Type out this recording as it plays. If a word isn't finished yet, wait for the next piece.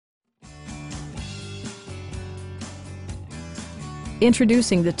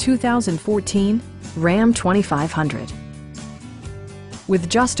Introducing the 2014 Ram 2500. With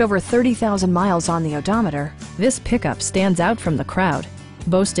just over 30,000 miles on the odometer, this pickup stands out from the crowd,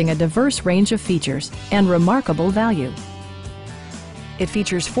 boasting a diverse range of features and remarkable value. It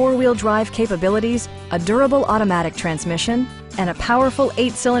features four-wheel drive capabilities, a durable automatic transmission, and a powerful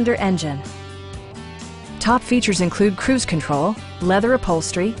 8-cylinder engine. Top features include cruise control, leather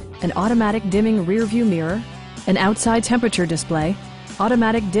upholstery, an automatic dimming rear-view mirror, an outside temperature display,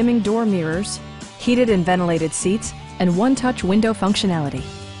 automatic dimming door mirrors, heated and ventilated seats, and one-touch window functionality.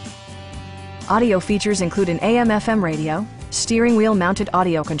 Audio features include an AM/FM radio, steering wheel mounted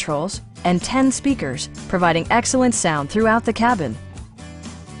audio controls, and 10 speakers, providing excellent sound throughout the cabin.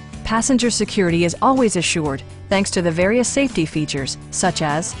 Passenger security is always assured thanks to the various safety features such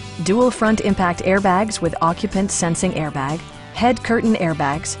as dual front impact airbags with occupant sensing airbag, head curtain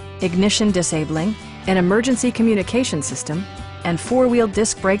airbags, ignition disabling, an emergency communication system, and four-wheel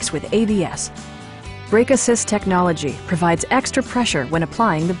disc brakes with ABS. Brake Assist technology provides extra pressure when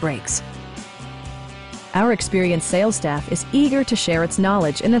applying the brakes. Our experienced sales staff is eager to share its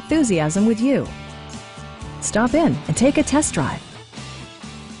knowledge and enthusiasm with you. Stop in and take a test drive.